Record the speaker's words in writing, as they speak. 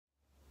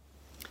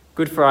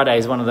Good Friday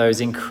is one of those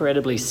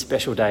incredibly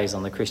special days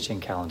on the Christian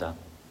calendar.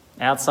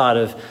 Outside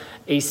of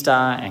Easter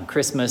and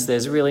Christmas,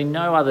 there's really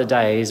no other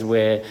days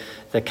where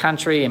the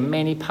country and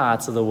many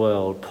parts of the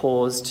world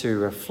pause to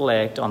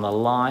reflect on the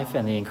life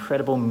and the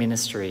incredible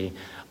ministry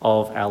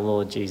of our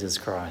Lord Jesus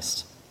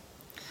Christ.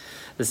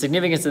 The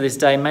significance of this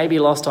day may be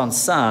lost on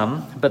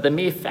some, but the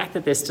mere fact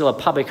that there's still a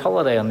public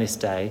holiday on this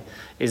day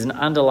is an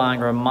underlying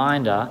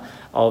reminder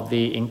of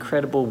the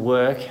incredible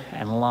work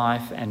and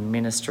life and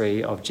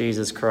ministry of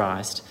Jesus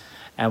Christ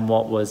and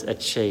what was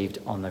achieved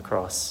on the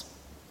cross.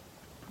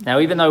 Now,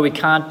 even though we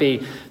can't be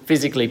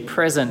physically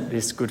present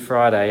this Good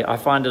Friday, I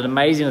find it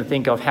amazing to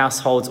think of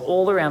households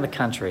all around the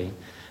country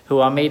who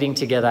are meeting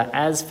together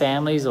as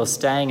families or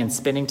staying and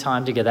spending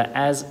time together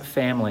as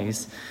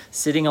families,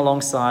 sitting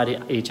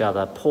alongside each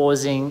other,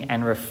 pausing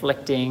and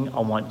reflecting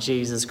on what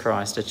Jesus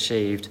Christ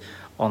achieved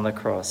on the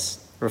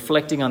cross,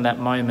 reflecting on that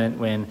moment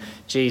when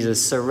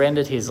Jesus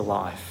surrendered his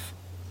life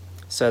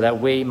so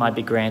that we might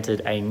be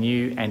granted a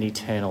new and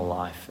eternal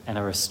life and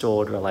a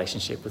restored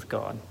relationship with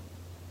God.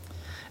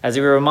 As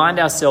we remind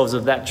ourselves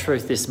of that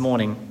truth this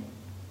morning,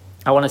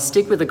 I want to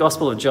stick with the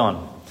Gospel of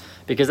John,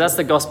 because that's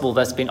the gospel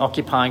that's been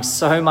occupying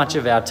so much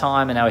of our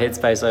time and our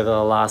headspace over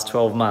the last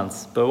 12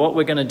 months. But what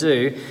we're going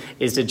to do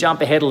is to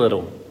jump ahead a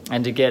little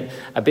and to get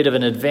a bit of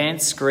an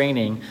advanced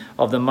screening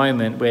of the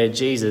moment where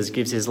Jesus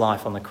gives his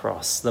life on the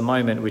cross, the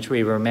moment which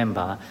we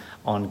remember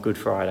on Good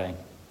Friday.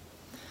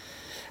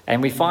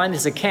 And we find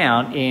this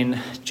account in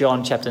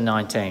John chapter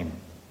 19.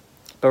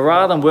 But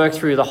rather than work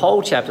through the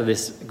whole chapter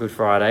this Good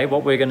Friday,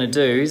 what we're going to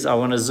do is I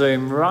want to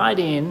zoom right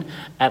in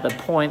at the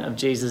point of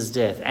Jesus'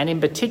 death, and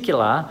in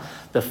particular,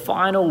 the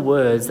final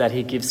words that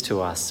he gives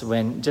to us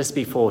when just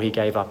before he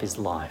gave up his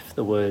life,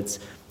 the words,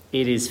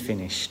 "It is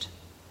finished."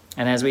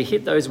 And as we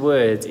hit those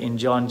words in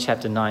John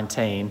chapter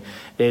 19,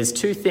 there's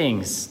two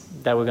things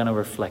that we're going to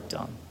reflect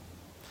on.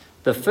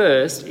 The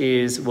first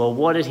is, well,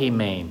 what did he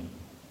mean?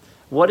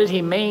 What did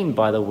he mean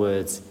by the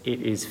words,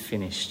 "It is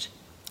finished"?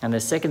 And the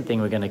second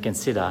thing we're going to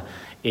consider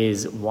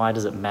is, why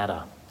does it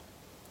matter?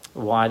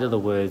 Why do the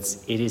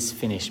words, "It is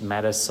finished,"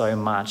 matter so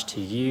much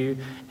to you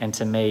and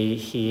to me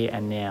here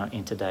and now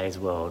in today's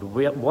world?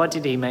 What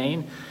did he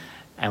mean,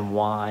 and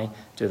why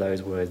do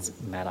those words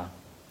matter?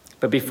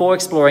 But before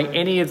exploring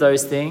any of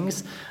those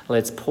things,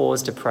 let's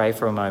pause to pray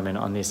for a moment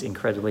on this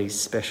incredibly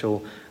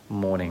special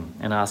morning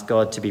and ask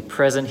God to be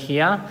present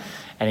here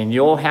and in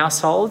your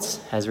households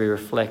as we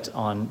reflect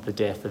on the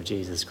death of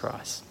Jesus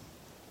Christ.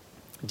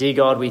 Dear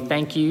God, we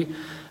thank you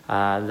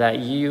that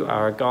you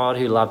are a God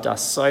who loved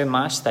us so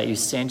much that you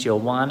sent your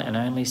one and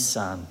only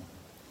Son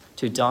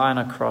to die on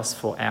a cross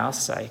for our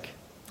sake.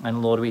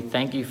 And Lord, we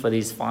thank you for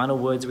these final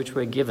words which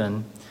were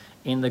given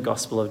in the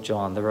Gospel of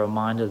John, the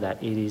reminder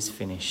that it is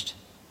finished.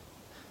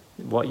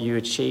 What you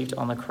achieved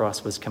on the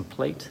cross was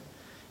complete.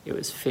 It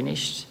was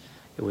finished.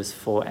 It was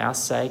for our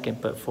sake,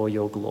 but for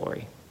your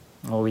glory.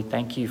 Lord, we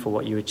thank you for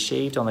what you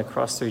achieved on the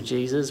cross through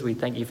Jesus. We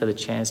thank you for the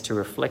chance to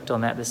reflect on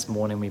that this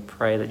morning. We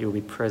pray that you'll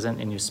be present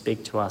and you'll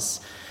speak to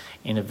us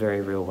in a very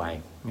real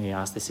way. We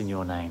ask this in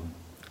your name.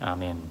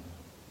 Amen.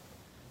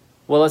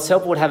 Well, it's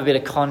helpful to have a bit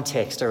of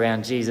context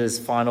around Jesus'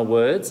 final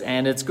words,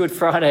 and it's Good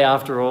Friday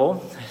after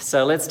all.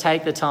 So let's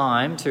take the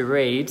time to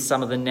read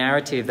some of the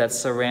narrative that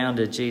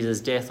surrounded Jesus'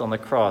 death on the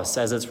cross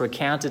as it's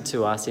recounted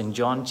to us in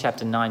John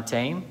chapter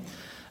 19,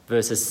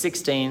 verses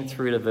 16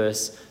 through to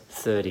verse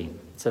 30.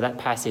 So that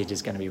passage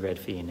is going to be read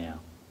for you now.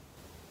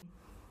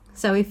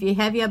 So if you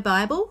have your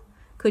Bible,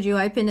 could you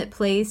open it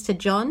please to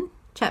John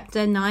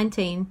chapter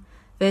 19,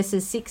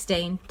 verses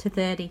 16 to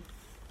 30.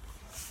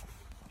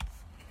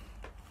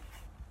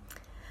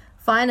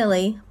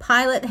 Finally,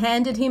 Pilate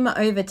handed him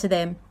over to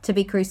them to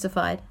be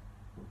crucified.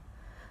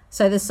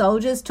 So the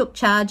soldiers took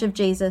charge of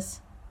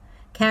Jesus.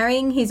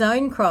 Carrying his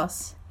own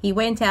cross, he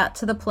went out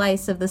to the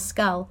place of the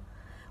skull,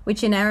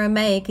 which in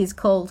Aramaic is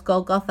called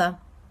Golgotha.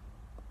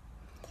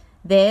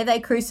 There they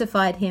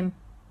crucified him,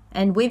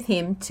 and with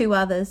him 2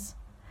 others,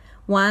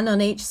 one on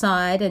each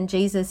side and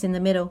Jesus in the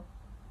middle.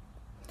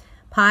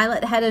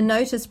 Pilate had a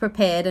notice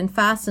prepared and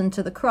fastened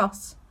to the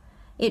cross.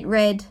 It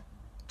read,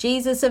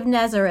 "Jesus of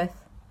Nazareth,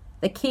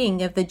 the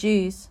King of the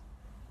Jews."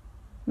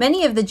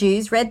 Many of the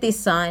Jews read this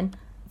sign,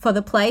 for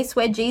the place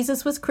where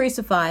Jesus was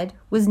crucified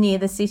was near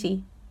the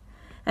city,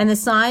 and the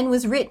sign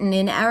was written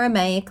in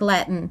Aramaic,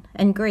 Latin,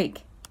 and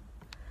Greek.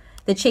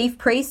 The chief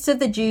priests of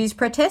the Jews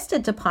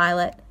protested to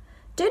Pilate,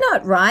 "Do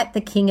not write the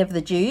King of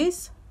the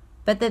Jews,"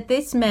 but that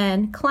this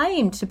man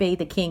claimed to be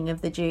the King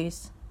of the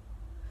Jews.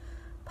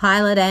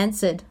 Pilate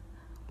answered,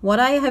 "What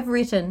I have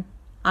written,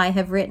 I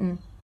have written."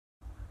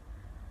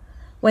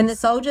 When the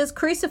soldiers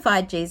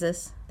crucified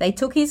Jesus, they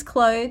took his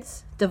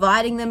clothes,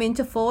 dividing them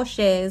into 4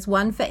 shares,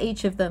 one for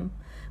each of them,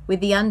 with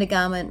the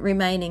undergarment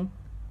remaining.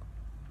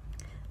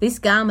 This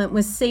garment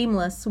was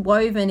seamless,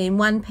 woven in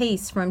one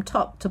piece from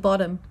top to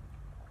bottom.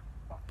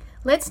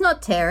 "Let's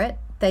not tear it,"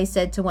 they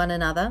said to one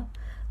another.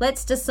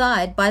 "Let's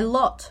decide by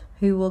lot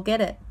who will get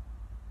it."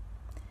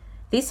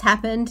 This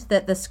happened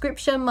that the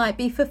scripture might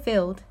be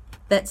fulfilled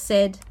that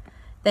said,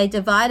 "They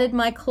divided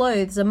my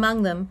clothes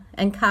among them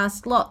and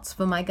cast lots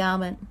for my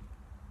garment."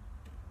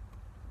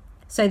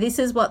 So this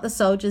is what the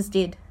soldiers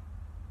did.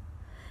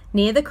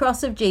 Near the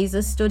cross of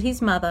Jesus stood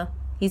his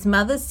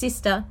mother's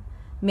sister,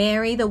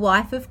 Mary, the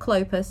wife of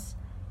Clopas,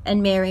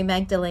 and Mary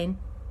Magdalene.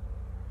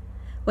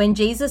 When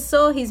Jesus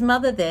saw his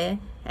mother there,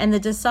 and the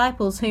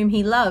disciples whom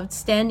he loved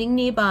standing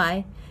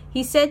nearby,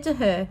 he said to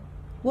her,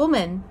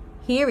 "Woman,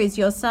 here is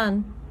your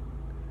son."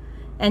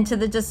 And to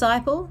the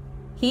disciple,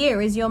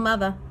 "Here is your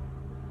mother."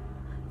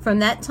 From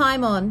that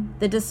time on,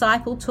 the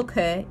disciple took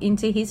her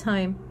into his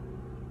home.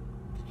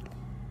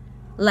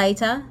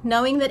 Later,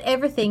 knowing that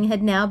everything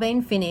had now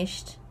been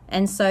finished,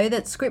 and so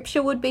that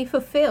Scripture would be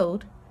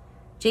fulfilled,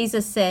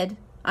 Jesus said,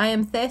 "I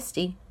am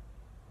thirsty."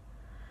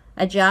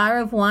 A jar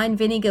of wine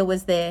vinegar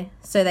was there,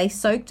 so they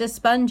soaked a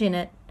sponge in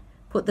it,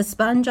 put the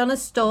sponge on a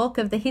stalk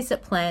of the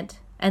hyssop plant,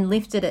 and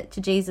lifted it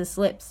to Jesus'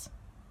 lips.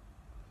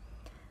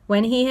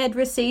 When he had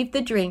received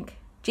the drink,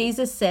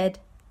 Jesus said,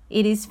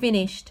 "It is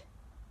finished."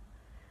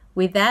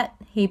 With that,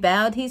 he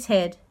bowed his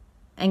head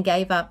and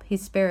gave up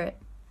his spirit.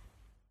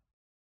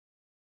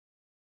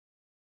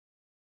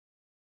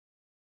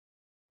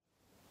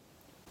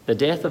 The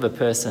death of a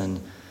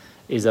person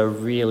is a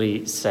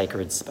really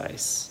sacred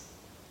space.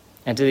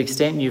 And to the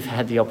extent you've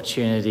had the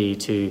opportunity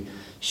to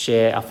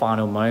share a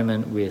final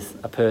moment with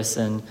a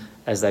person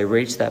as they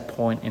reach that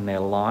point in their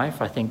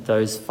life, I think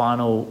those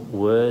final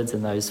words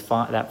and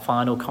that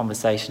final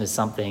conversation is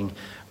something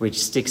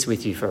which sticks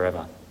with you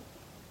forever.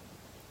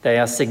 They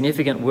are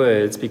significant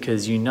words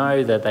because you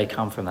know that they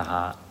come from the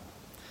heart.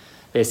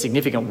 They're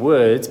significant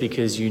words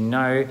because you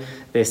know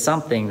there's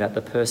something that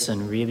the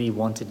person really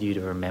wanted you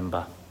to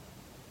remember.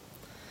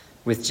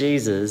 With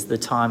Jesus, the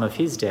time of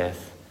his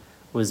death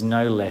was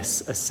no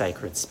less a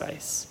sacred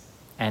space,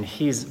 and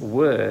his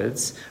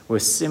words were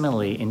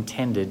similarly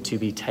intended to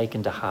be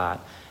taken to heart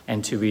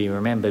and to be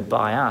remembered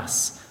by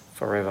us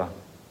forever.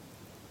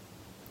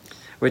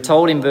 We're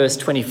told in verse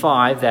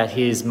 25 that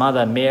his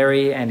mother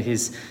Mary and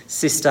his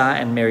sister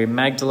and Mary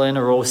Magdalene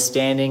are all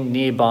standing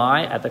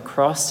nearby at the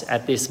cross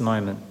at this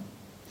moment,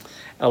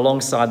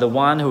 alongside the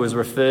one who was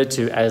referred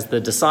to as the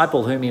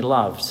disciple whom he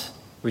loved,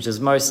 which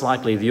is most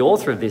likely the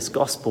author of this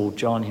gospel,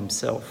 John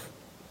himself.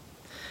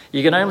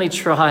 You can only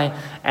try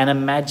and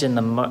imagine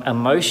the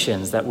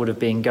emotions that would have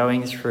been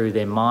going through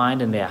their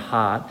mind and their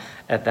heart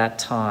at that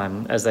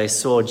time as they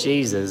saw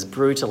Jesus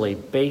brutally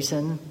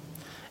beaten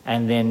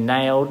and then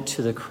nailed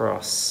to the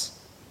cross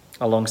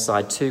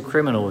alongside two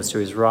criminals to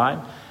his right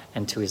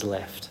and to his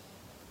left.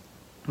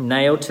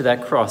 Nailed to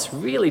that cross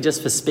really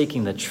just for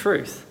speaking the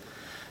truth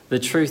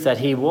that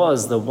he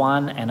was the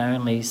one and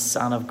only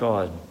Son of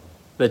God.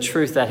 The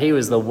truth that he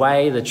was the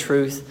way, the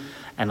truth,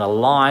 and the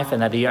life,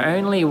 and that the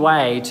only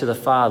way to the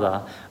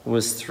Father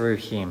was through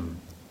him.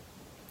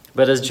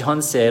 But as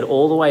John said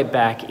all the way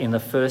back in the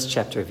first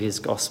chapter of his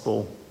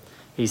gospel,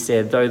 he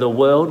said, though the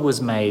world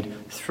was made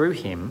through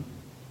him,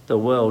 the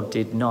world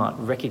did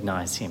not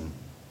recognize him.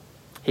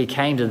 He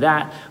came to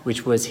that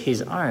which was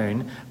his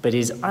own, but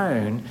his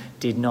own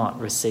did not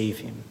receive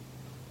him.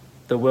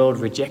 The world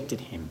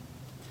rejected him.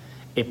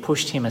 It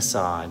pushed him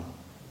aside.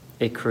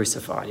 It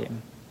crucified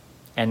him.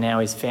 And now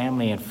his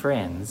family and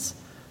friends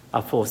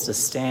are forced to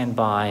stand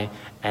by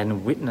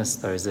and witness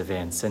those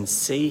events and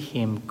see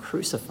him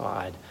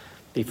crucified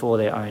before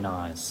their own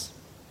eyes.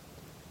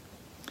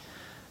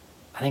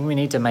 I think we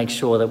need to make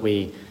sure that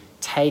we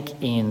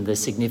take in the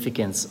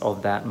significance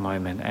of that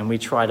moment and we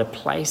try to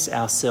place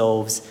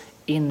ourselves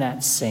in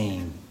that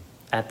scene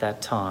at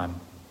that time.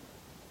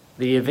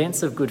 The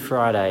events of Good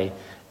Friday,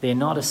 they're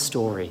not a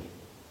story.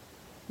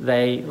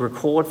 They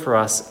record for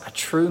us a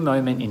true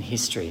moment in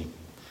history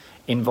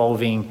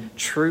involving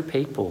true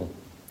people,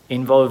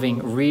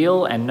 involving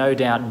real and no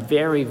doubt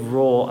very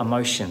raw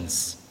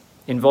emotions,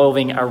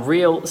 involving a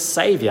real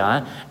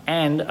saviour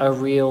and a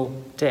real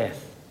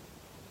death.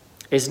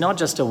 It's not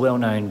just a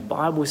well-known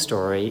Bible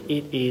story,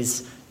 it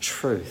is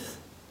truth.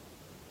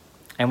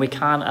 And we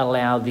can't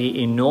allow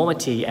the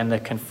enormity and the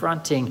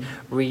confronting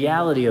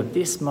reality of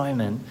this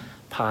moment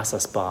pass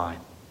us by.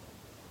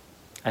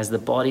 As the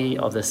body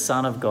of the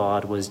Son of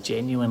God was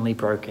genuinely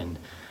broken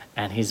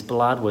and his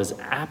blood was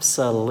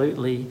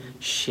absolutely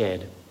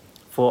shed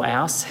for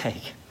our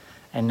sake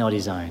and not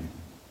his own.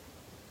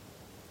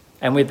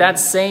 And with that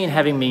scene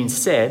having been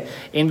said,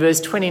 in verse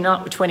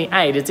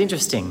 28, it's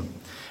interesting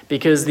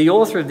because the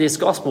author of this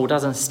gospel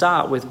doesn't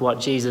start with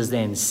what Jesus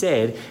then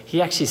said.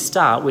 He actually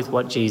starts with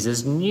what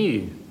Jesus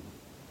knew.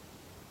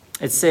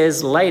 It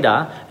says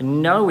later,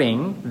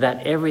 knowing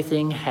that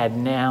everything had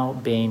now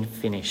been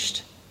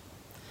finished.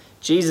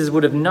 Jesus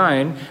would have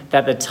known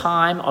that the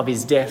time of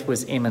his death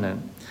was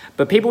imminent.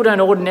 But people don't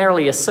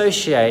ordinarily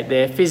associate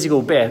their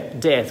physical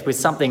death with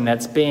something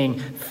that's being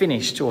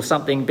finished or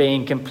something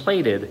being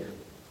completed.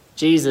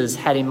 Jesus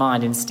had in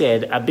mind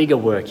instead a bigger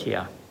work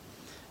here.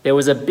 There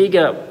was a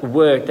bigger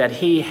work that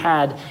he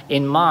had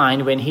in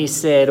mind when he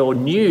said or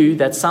knew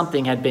that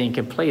something had been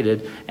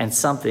completed and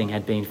something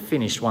had been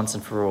finished once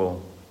and for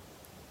all.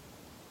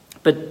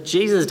 But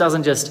Jesus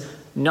doesn't just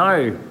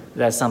know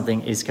that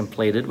something is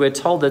completed. We're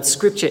told that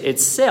Scripture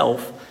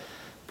itself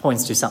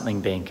points to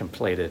something being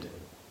completed.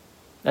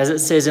 As it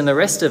says in the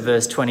rest of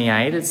verse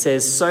 28, it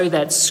says, so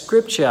that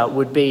Scripture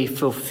would be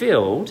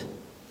fulfilled.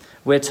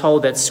 We're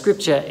told that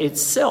Scripture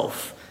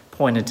itself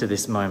pointed to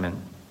this moment.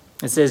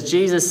 It says,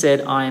 Jesus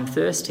said, I am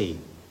thirsty.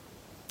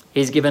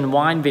 He's given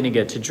wine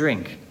vinegar to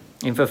drink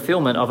in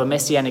fulfillment of a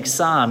messianic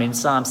psalm in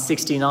Psalm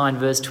 69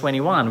 verse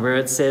 21, where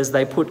it says,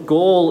 they put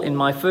gall in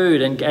my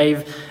food and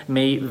gave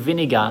me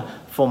vinegar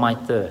for my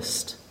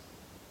thirst.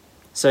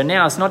 So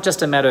now it's not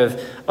just a matter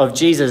of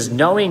Jesus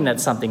knowing that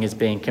something is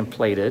being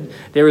completed.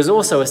 There is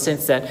also a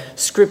sense that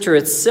Scripture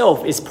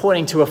itself is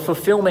pointing to a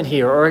fulfillment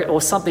here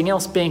or something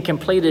else being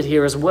completed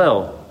here as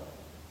well.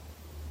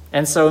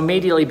 And so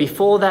immediately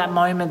before that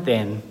moment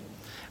then,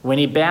 when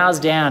he bows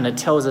down, it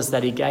tells us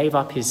that he gave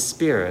up his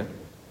spirit.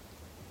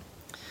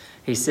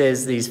 He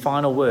says these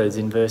final words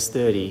in verse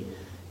 30,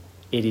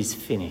 it is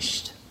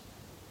finished.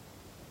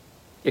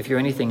 If you're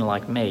anything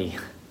like me,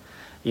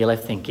 you're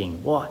left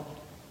thinking, what?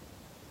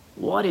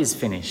 What is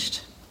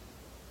finished?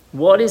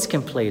 What is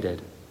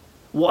completed?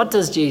 What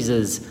does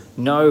Jesus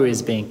know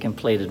is being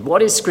completed?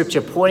 What is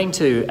Scripture pointing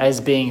to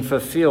as being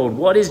fulfilled?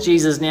 What is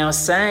Jesus now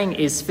saying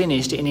is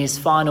finished in his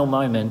final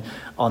moment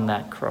on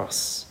that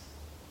cross?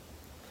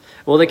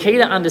 Well, the key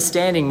to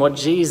understanding what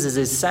Jesus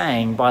is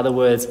saying by the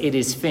words, it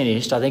is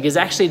finished, I think, is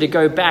actually to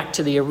go back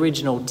to the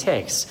original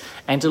text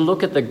and to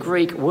look at the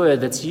Greek word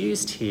that's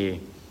used here,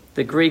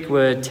 the Greek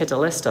word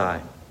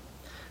tetelestai.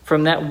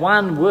 From that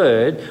one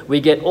word, we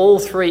get all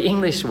three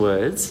English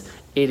words,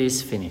 it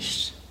is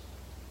finished.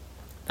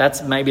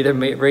 That's maybe the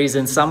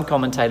reason some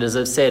commentators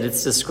have said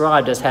it's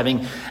described as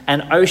having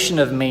an ocean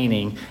of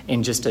meaning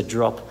in just a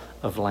drop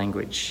of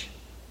language.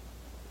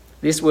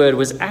 This word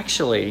was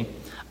actually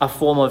a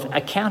form of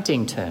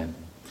accounting term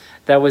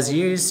that was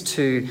used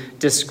to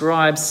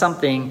describe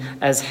something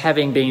as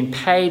having been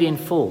paid in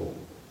full.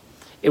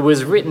 It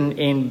was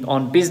written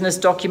on business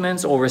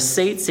documents or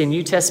receipts in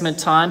New Testament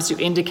times to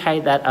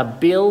indicate that a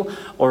bill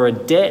or a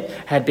debt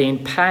had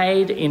been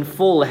paid in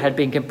full, had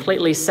been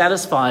completely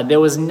satisfied.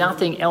 There was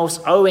nothing else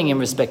owing in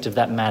respect of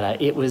that matter.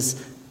 It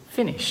was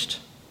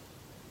finished.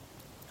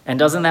 And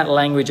doesn't that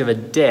language of a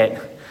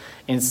debt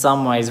in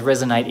some ways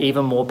resonate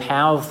even more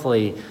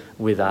powerfully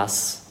with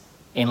us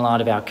in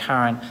light of our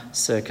current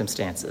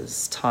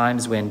circumstances?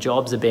 Times when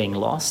jobs are being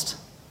lost,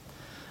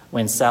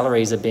 when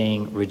salaries are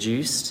being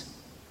reduced,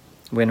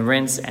 when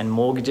rents and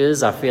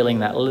mortgages are feeling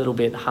that little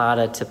bit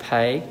harder to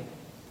pay,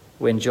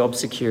 when job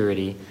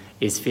security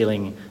is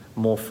feeling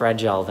more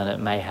fragile than it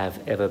may have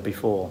ever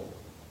before.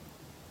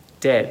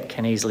 Debt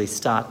can easily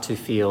start to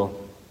feel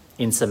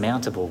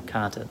insurmountable,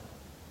 can't it?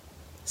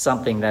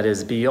 Something that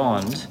is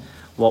beyond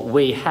what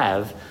we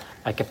have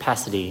a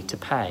capacity to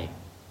pay.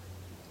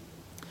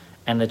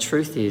 And the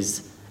truth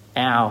is,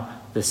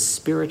 the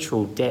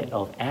spiritual debt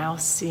of our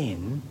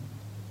sin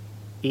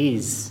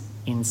is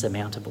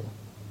insurmountable.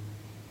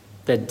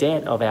 The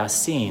debt of our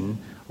sin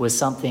was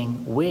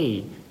something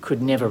we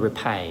could never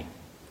repay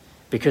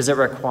because it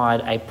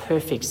required a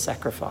perfect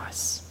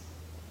sacrifice.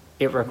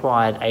 It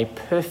required a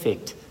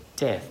perfect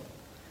death.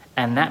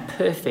 And that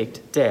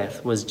perfect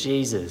death was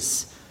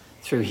Jesus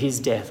through his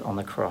death on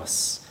the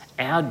cross.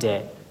 Our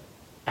debt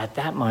at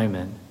that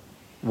moment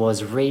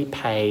was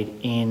repaid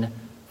in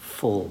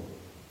full.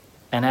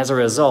 And as a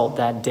result,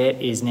 that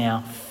debt is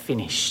now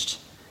finished.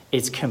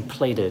 It's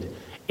completed.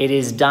 It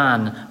is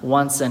done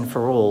once and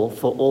for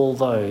all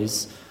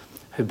those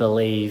who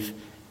believe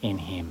in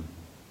him.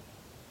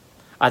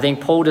 I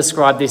think Paul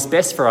described this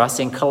best for us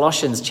in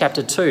Colossians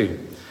chapter 2,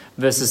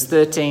 verses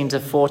 13 to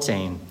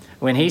 14,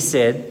 when he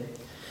said,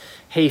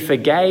 he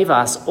forgave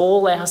us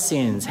all our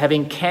sins,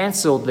 having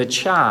cancelled the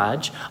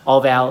charge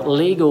of our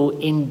legal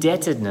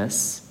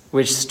indebtedness,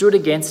 which stood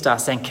against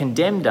us and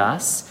condemned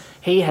us.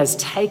 He has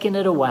taken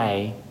it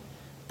away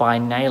by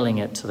nailing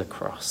it to the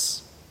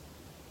cross.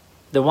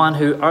 The one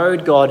who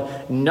owed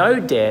God no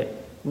debt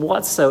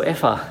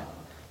whatsoever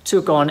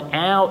took on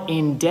our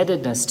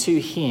indebtedness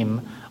to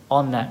him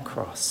on that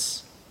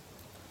cross.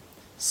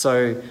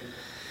 So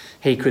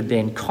he could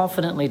then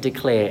confidently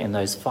declare in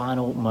those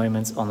final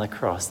moments on the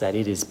cross that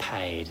it is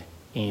paid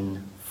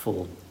in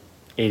full.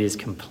 It is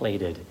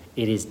completed.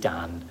 It is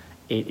done.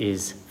 It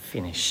is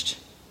finished.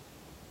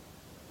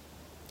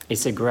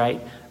 It's a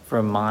great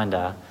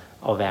reminder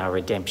of our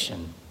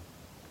redemption,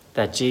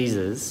 that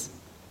Jesus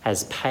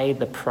has paid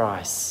the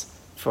price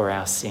for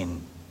our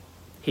sin.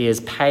 He has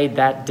paid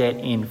that debt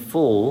in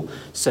full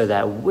so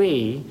that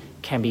we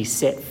can be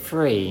set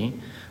free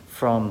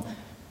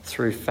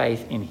through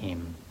faith in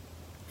him.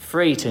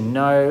 Free to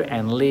know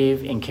and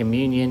live in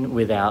communion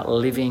with our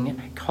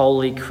living,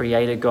 holy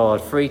Creator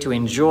God. Free to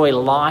enjoy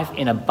life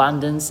in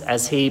abundance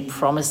as he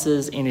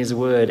promises in his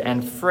word,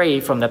 and free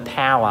from the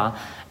power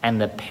and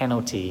the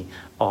penalty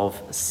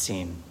of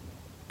sin.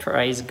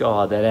 Praise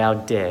God that our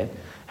debt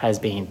has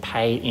been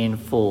paid in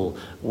full.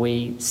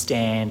 We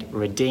stand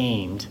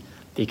redeemed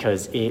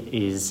because it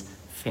is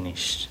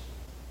finished.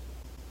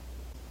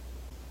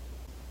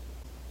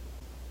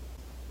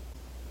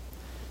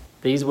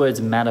 These words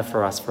matter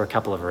for us for a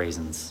couple of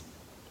reasons.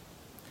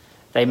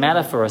 They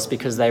matter for us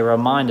because they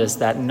remind us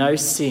that no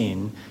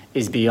sin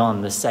is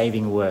beyond the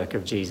saving work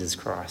of Jesus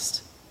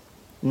Christ.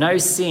 No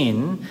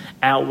sin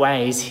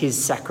outweighs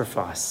his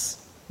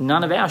sacrifice.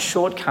 None of our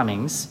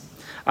shortcomings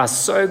are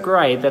so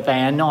great that they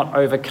are not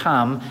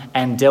overcome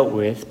and dealt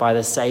with by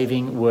the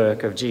saving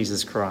work of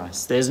Jesus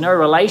Christ. There's no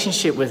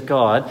relationship with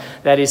God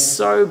that is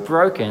so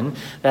broken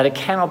that it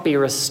cannot be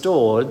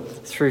restored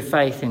through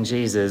faith in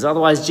Jesus.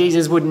 Otherwise,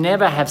 Jesus would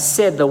never have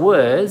said the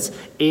words,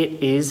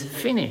 "It is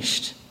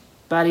finished."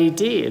 But he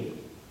did.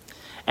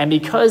 And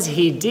because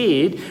he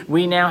did,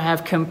 we now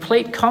have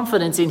complete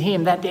confidence in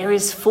him that there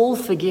is full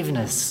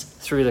forgiveness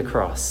through the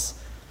cross.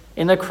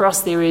 In the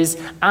cross, there is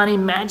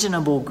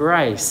unimaginable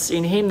grace.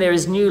 In him, there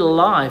is new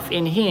life.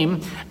 In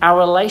him, our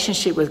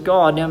relationship with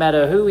God, no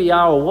matter who we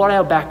are or what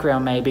our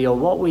background may be or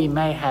what we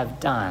may have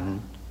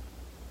done,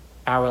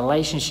 our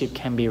relationship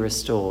can be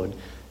restored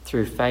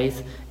through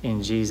faith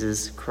in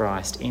Jesus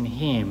Christ. In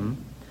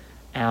him,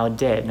 our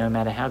debt, no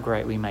matter how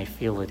great we may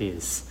feel it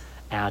is,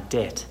 our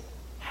debt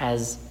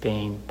has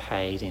been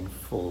paid in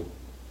full.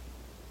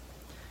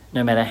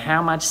 No matter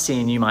how much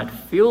sin you might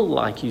feel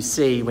like you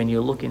see when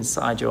you look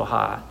inside your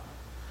heart,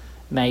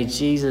 may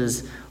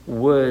Jesus'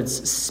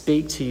 words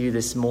speak to you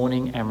this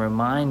morning and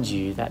remind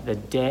you that the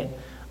debt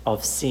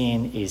of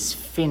sin is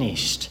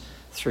finished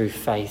through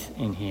faith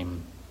in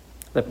him.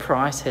 The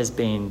price has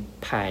been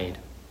paid.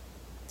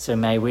 So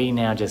may we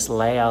now just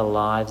lay our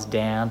lives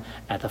down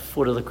at the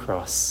foot of the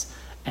cross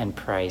and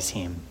praise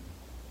him.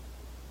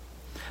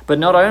 But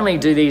not only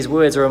do these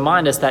words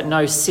remind us that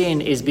no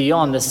sin is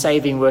beyond the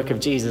saving work of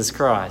Jesus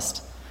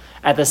Christ,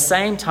 at the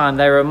same time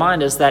they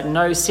remind us that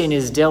no sin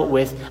is dealt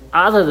with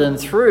other than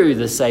through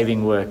the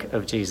saving work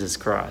of Jesus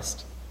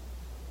Christ.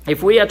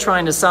 If we are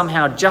trying to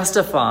somehow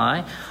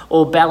justify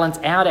or balance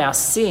out our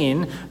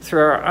sin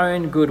through our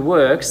own good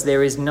works,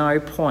 there is no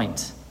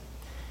point.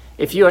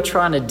 If you are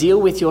trying to deal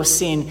with your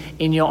sin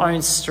in your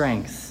own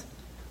strength,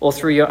 or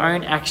through your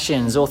own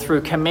actions, or through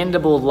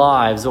commendable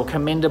lives or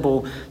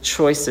commendable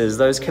choices,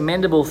 those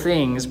commendable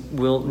things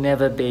will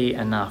never be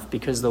enough,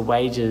 because the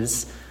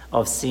wages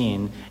of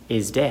sin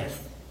is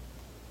death.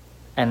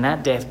 And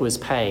that death was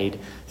paid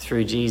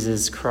through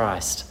Jesus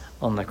Christ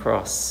on the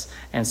cross.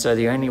 And so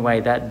the only way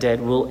that debt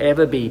will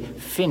ever be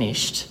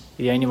finished,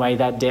 the only way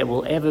that debt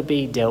will ever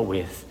be dealt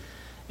with,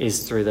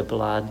 is through the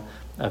blood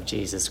of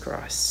Jesus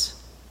Christ.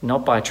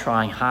 Not by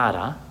trying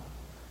harder,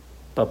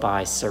 but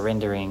by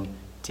surrendering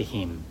to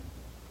him.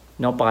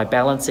 Not by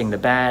balancing the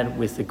bad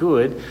with the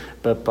good,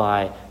 but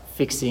by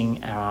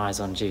fixing our eyes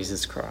on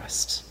Jesus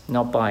Christ.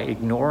 Not by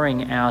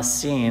ignoring our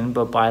sin,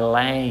 but by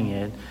laying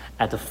it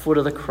at the foot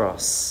of the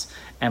cross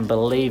and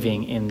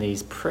believing in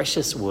these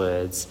precious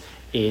words,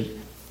 "It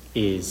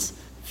is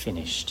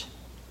finished."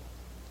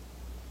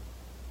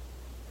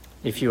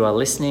 If you are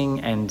listening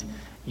and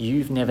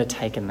you've never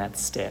taken that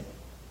step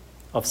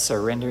of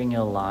surrendering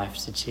your life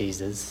to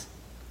Jesus,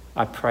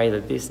 I pray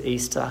that this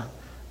Easter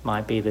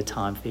might be the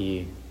time for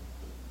you.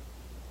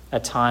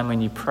 A time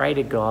when you pray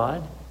to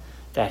God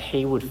that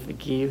he would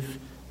forgive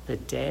the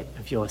debt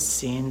of your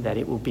sin, that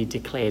it will be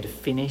declared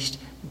finished,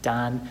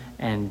 done,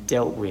 and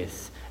dealt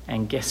with.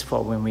 And guess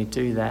what? When we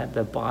do that,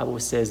 the Bible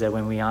says that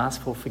when we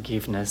ask for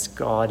forgiveness,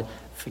 God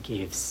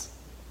forgives.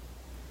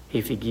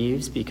 He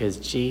forgives because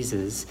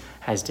Jesus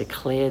has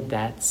declared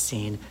that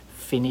sin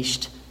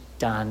finished,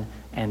 done,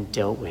 and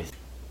dealt with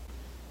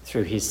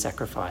through his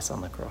sacrifice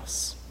on the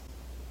cross.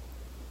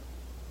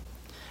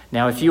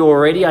 Now, if you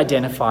already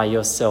identify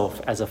yourself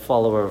as a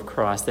follower of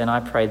Christ, then I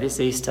pray this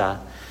Easter,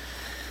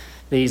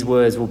 these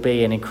words will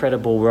be an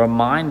incredible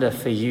reminder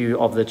for you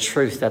of the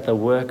truth that the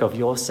work of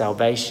your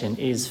salvation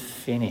is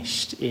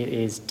finished. It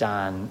is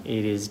done.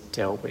 It is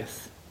dealt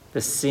with.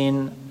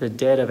 The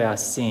debt of our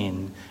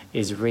sin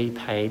is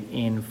repaid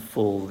in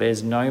full.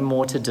 There's no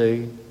more to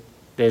do.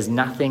 There's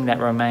nothing that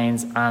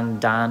remains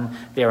undone.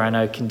 There are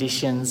no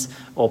conditions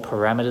or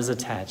parameters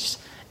attached.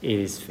 It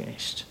is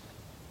finished.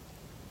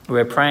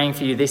 We're praying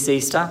for you this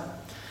Easter,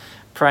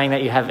 praying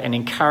that you have an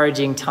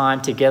encouraging time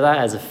together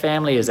as a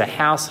family, as a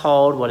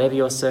household, whatever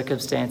your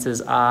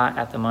circumstances are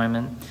at the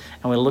moment.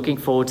 And we're looking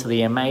forward to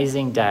the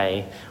amazing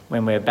day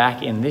when we're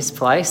back in this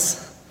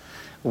place,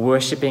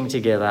 worshipping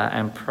together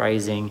and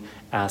praising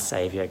our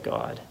Saviour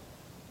God.